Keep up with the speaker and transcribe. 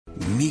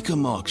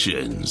Mecum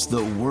Auctions,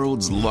 the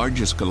world's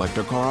largest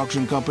collector car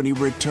auction company,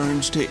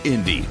 returns to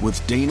Indy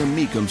with Dana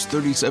Mecum's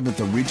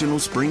 37th Original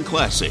Spring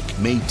Classic,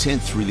 May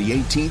 10th through the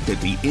 18th at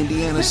the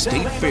Indiana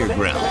State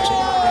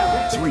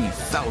Fairgrounds.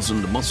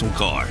 3,000 muscle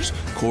cars,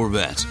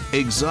 Corvettes,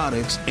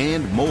 exotics,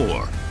 and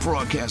more.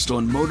 Broadcast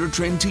on Motor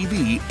Trend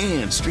TV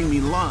and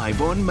streaming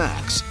live on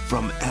Max.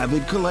 From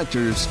avid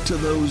collectors to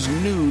those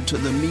new to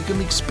the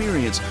Mecum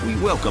experience, we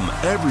welcome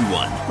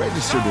everyone.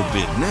 Register to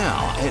bid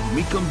now at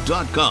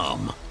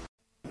Mecum.com.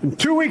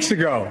 2 weeks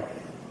ago,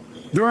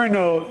 during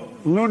the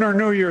Lunar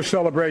New Year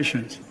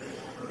celebrations,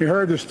 you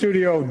heard the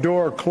studio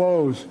door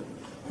close,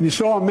 and you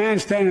saw a man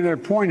standing there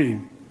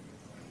pointing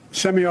a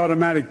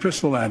semi-automatic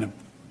pistol at him.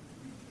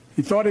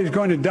 He thought he was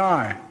going to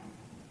die,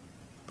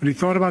 but he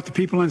thought about the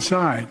people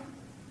inside.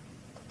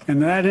 And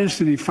in that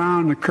instant, he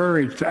found the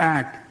courage to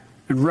act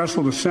and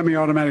wrestle the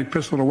semi-automatic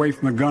pistol away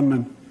from the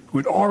gunman who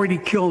had already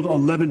killed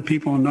 11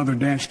 people in another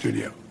dance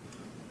studio.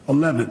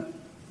 11.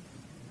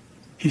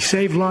 He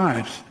saved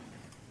lives.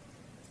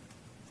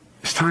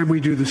 It's time we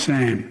do the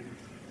same.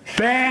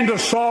 Ban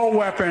assault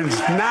weapons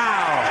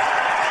now.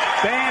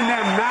 Ban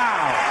them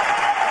now.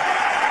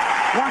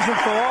 Once and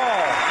for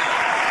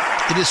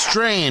all. It is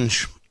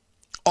strange,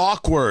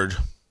 awkward,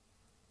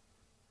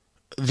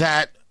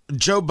 that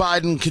Joe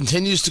Biden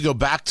continues to go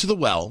back to the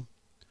well,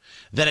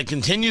 that it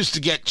continues to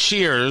get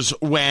cheers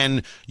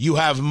when you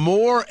have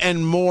more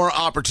and more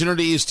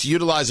opportunities to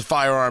utilize a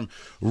firearm,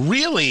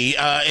 really,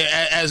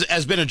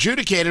 has been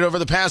adjudicated over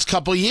the past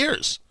couple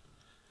years.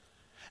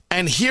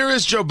 And here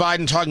is Joe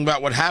Biden talking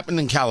about what happened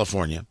in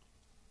California.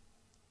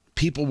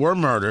 People were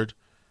murdered,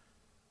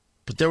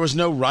 but there was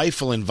no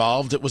rifle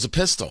involved. It was a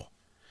pistol.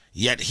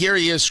 Yet here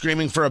he is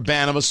screaming for a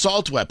ban of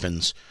assault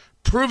weapons,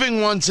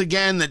 proving once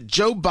again that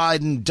Joe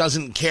Biden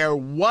doesn't care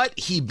what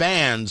he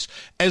bans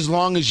as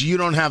long as you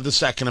don't have the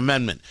Second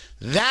Amendment.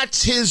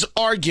 That's his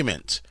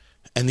argument,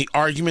 and the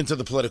argument of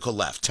the political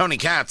left. Tony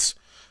Katz,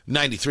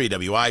 93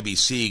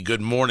 WIBC,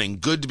 good morning.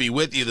 Good to be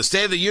with you. The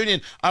State of the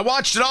Union, I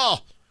watched it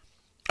all.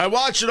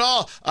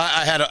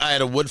 I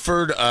had a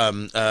Woodford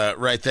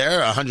right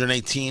there,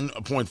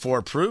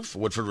 118.4 proof,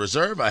 Woodford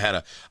Reserve. I had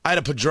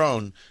a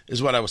Padron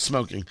is what I was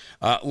smoking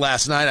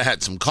last night. I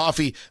had some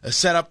coffee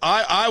set up.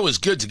 I was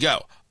good to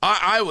go.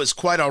 I was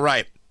quite all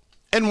right.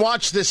 And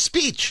watch this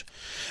speech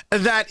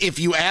that if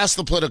you ask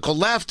the political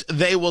left,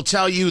 they will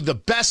tell you the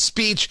best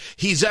speech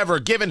he's ever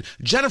given.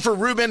 Jennifer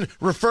Rubin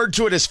referred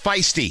to it as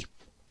feisty.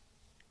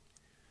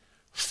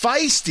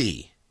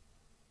 Feisty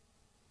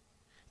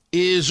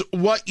is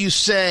what you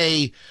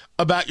say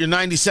about your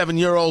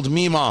 97-year-old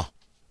Mima.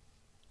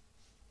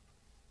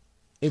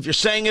 If you're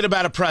saying it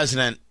about a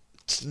president,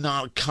 it's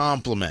not a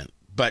compliment.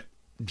 But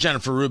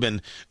Jennifer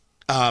Rubin,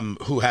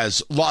 who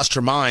has lost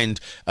her mind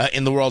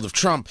in the world of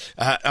Trump,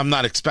 I'm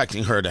not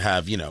expecting her to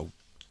have,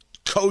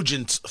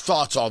 cogent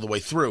thoughts all the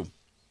way through.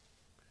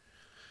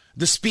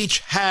 The speech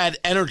had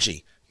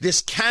energy.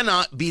 This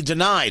cannot be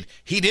denied.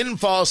 He didn't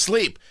fall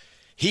asleep.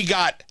 He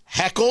got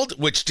heckled,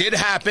 which did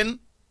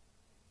happen.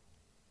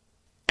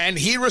 And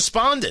he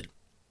responded.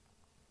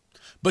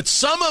 But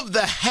some of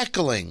the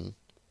heckling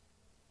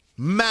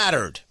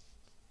mattered.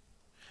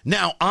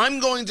 Now, I'm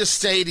going to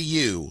say to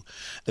you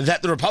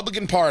that the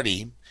Republican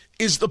Party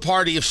is the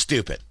party of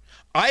stupid.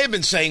 I have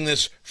been saying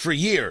this for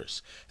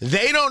years.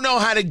 They don't know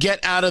how to get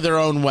out of their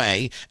own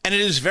way, and it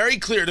is very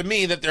clear to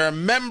me that there are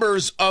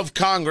members of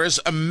Congress,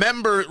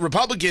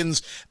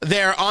 Republicans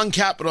there on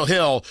Capitol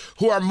Hill,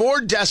 who are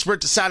more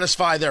desperate to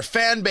satisfy their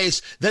fan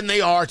base than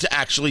they are to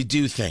actually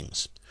do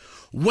things.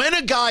 When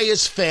a guy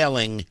is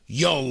failing,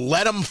 you'll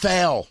let him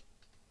fail.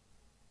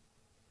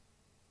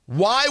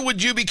 Why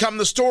would you become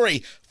the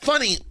story?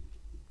 Funny,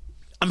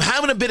 I'm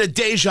having a bit of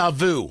deja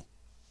vu.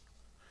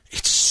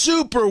 It's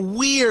super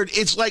weird.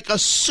 It's like a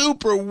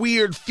super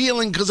weird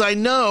feeling because I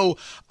know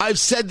I've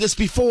said this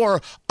before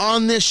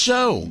on this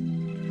show.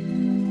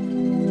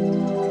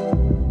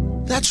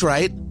 That's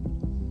right.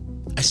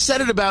 I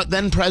said it about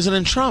then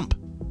President Trump.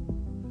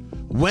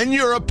 When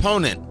your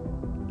opponent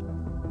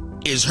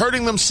is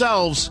hurting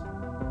themselves,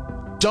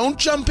 don't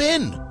jump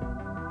in.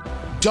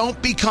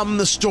 Don't become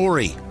the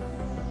story.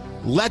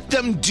 Let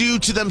them do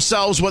to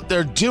themselves what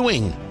they're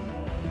doing.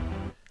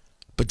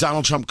 But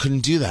Donald Trump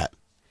couldn't do that.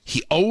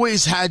 He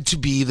always had to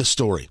be the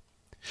story.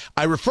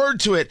 I referred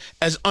to it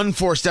as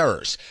unforced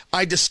errors.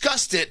 I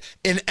discussed it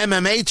in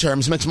MMA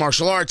terms, mixed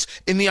martial arts,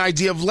 in the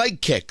idea of leg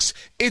kicks.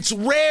 It's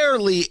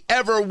rarely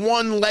ever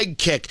one leg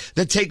kick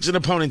that takes an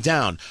opponent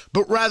down,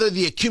 but rather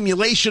the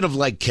accumulation of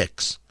leg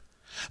kicks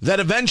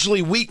that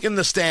eventually weaken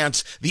the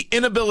stance, the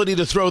inability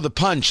to throw the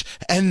punch,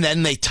 and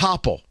then they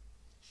topple.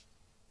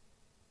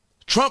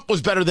 Trump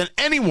was better than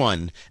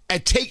anyone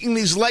at taking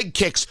these leg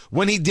kicks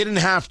when he didn't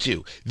have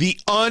to. The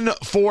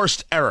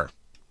unforced error.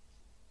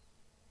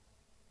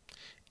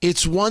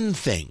 It's one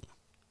thing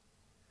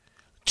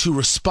to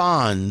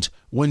respond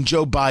when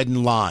Joe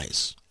Biden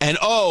lies. And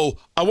I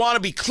want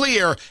to be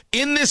clear,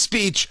 in this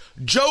speech,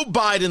 Joe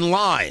Biden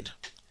lied.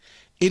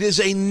 It is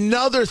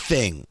another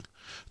thing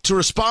to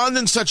respond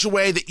in such a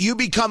way that you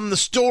become the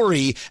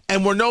story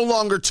and we're no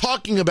longer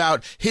talking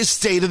about his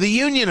State of the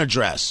Union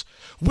address,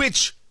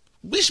 which,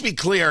 we should be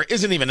clear,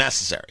 isn't even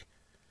necessary.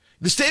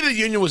 The State of the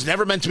Union was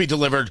never meant to be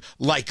delivered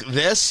like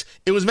this.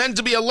 It was meant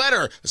to be a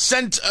letter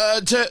sent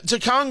to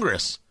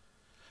Congress.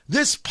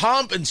 This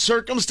pomp and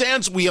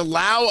circumstance, we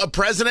allow a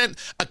president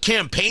a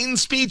campaign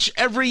speech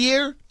every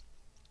year.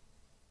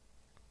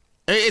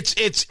 It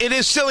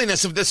is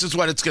silliness if this is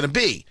what it's going to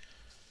be.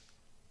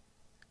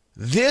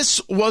 This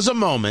was a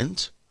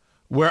moment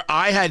where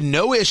I had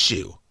no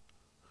issue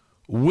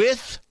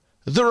with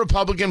the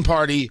Republican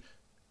Party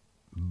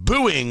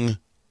booing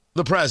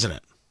the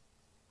president.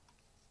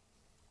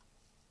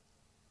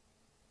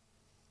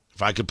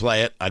 If I could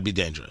play it, I'd be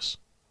dangerous.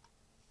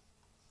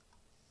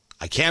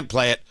 I can't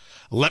play it.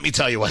 Let me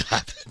tell you what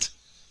happened.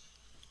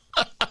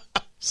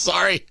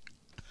 Sorry.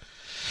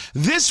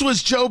 This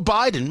was Joe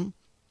Biden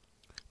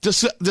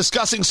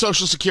discussing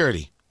Social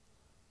Security.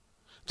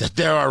 That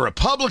there are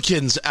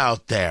Republicans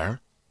out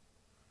there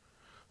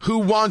who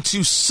want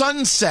to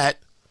sunset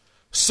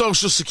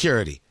Social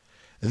Security.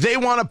 They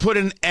want to put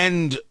an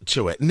end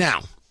to it.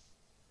 Now,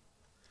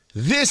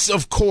 this,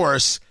 of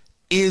course,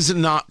 is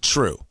not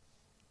true.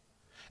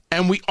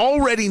 And we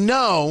already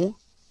know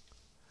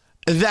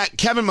that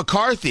Kevin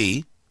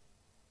McCarthy,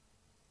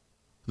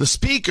 the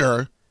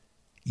speaker,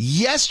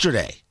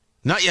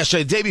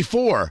 the day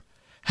before,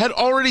 had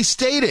already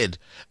stated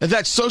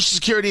that Social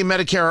Security and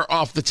Medicare are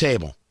off the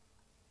table.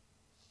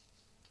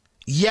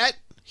 Yet,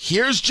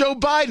 here's Joe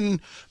Biden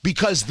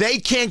because they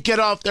can't get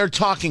off their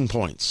talking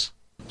points.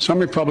 Some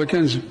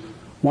Republicans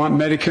want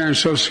Medicare and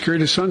Social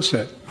Security to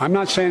sunset. I'm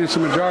not saying it's a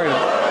majority.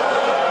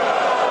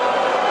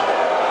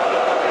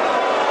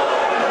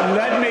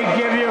 Let me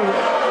give you,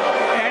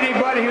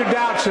 anybody who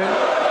doubts it,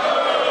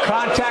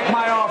 contact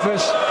my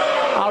office.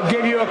 I'll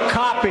give you a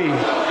copy.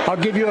 I'll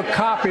give you a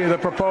copy of the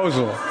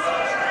proposal.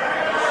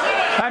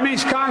 That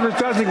means Congress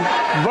doesn't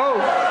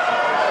vote.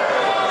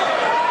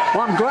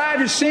 Well, I'm glad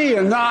to see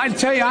you. No, I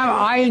tell you,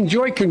 I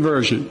enjoy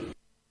conversion.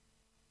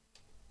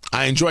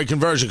 I enjoy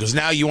conversion because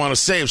now you want to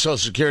save Social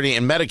Security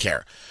and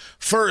Medicare.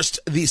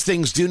 First, these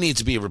things do need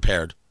to be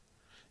repaired,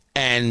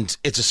 and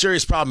it's a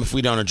serious problem if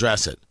we don't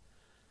address it.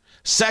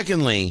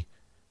 Secondly,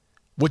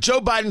 what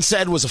Joe Biden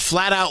said was a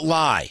flat-out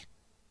lie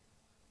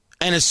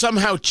and is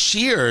somehow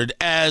cheered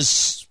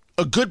as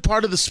a good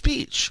part of the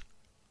speech.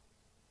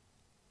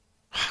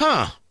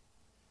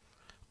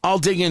 I'll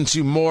dig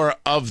into more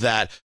of that.